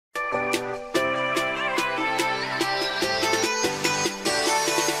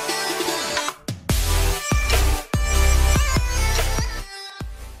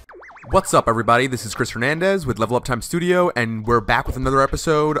What's up, everybody? This is Chris Hernandez with Hi-Rez Studios, and we're back with another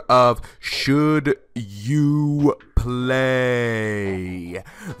episode of Should You Play?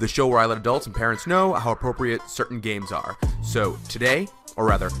 The show where I let adults and parents know how appropriate certain games are. So today, or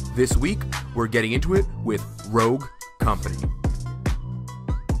rather this week, we're getting into it with Rogue Company.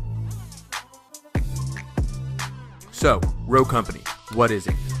 So, Rogue Company, what is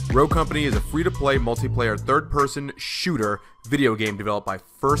it? Rogue Company is a free-to-play multiplayer third-person shooter video game developed by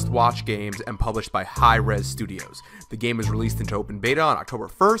First Watch Games and published by Hi-Rez Studios. The game is released into open beta on October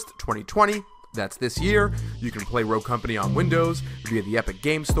 1st, 2020. That's this year. You can play Rogue Company on Windows via the Epic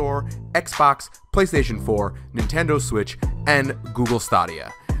Game Store, Xbox, PlayStation 4, Nintendo Switch, and Google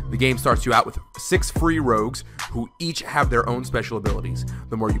Stadia. The game starts you out with 6 free rogues who each have their own special abilities.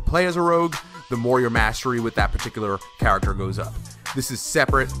 The more you play as a rogue, the more your mastery with that particular character goes up. This is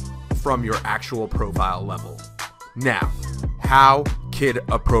separate from your actual profile level. Now, how kid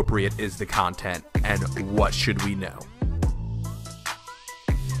appropriate is the content and what should we know?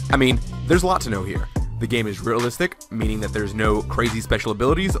 I mean, there's a lot to know here. The game is realistic, meaning that there's no crazy special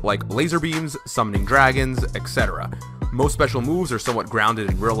abilities like laser beams, summoning dragons, etc. Most special moves are somewhat grounded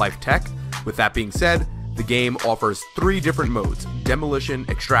in real-life tech. With that being said, the game offers 3 different modes: Demolition,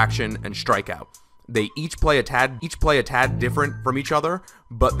 Extraction, and Strikeout. They each play a tad different from each other,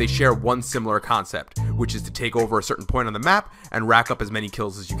 but they share one similar concept, which is to take over a certain point on the map and rack up as many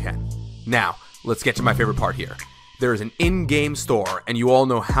kills as you can. Now, let's get to my favorite part here. There is an in-game store, and you all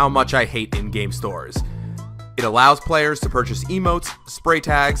know how much I hate in-game stores. It allows players to purchase emotes, spray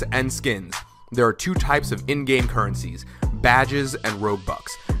tags, and skins. There are 2 types of in-game currencies: badges and rogue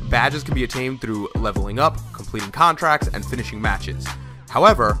bucks. Badges can be attained through leveling up, completing contracts, and finishing matches.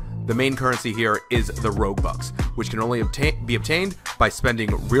 However, the main currency here is the rogue bucks, which can only be obtained by spending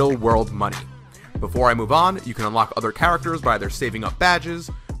real-world money. Before I move on, you can unlock other characters by either saving up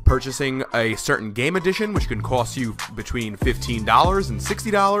badges, purchasing a certain game edition, which can cost you between $15 and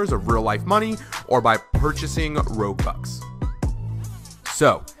 $60 of real-life money, or by purchasing rogue bucks.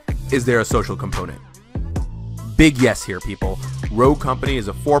 So, is there a social component? Big yes here, people. Rogue Company is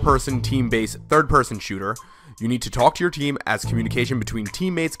a 4-person team-based third-person shooter. You need to talk to your team, as communication between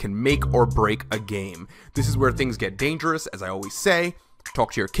teammates can make or break a game. This is where things get dangerous, as I always say.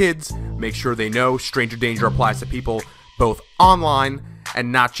 Talk to your kids, make sure they know stranger danger applies to people both online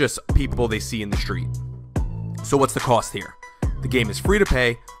and not just people they see in the street. So what's the cost here? The game is free to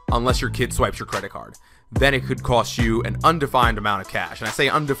pay unless your kid swipes your credit card. Then it could cost you an undefined amount of cash. And I say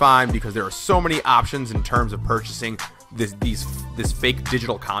undefined because there are so many options in terms of purchasing this fake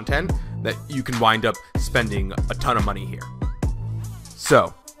digital content that you can wind up spending a ton of money here.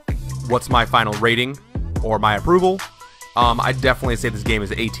 So, what's my final rating or my approval? I'd definitely say this game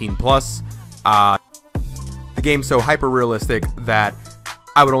is 18 plus. The game's so hyper realistic that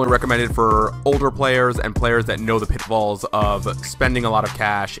I would only recommend it for older players and players that know the pitfalls of spending a lot of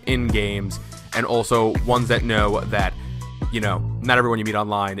cash in games, and also ones that know that, you know, not everyone you meet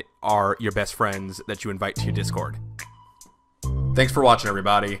online are your best friends that you invite to your Discord. Thanks for watching,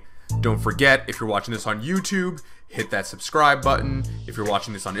 everybody. Don't forget, if you're watching this on YouTube, hit that subscribe button. If you're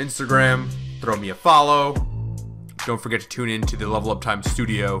watching this on Instagram, throw me a follow. Don't forget to tune in to the Hi-Rez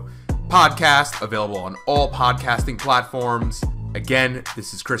Studios podcast, available on all podcasting platforms. Again,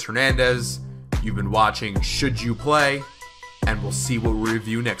 this is Chris Hernandez. You've been watching Should You Play, and we'll see what we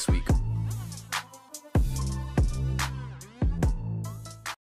review next week.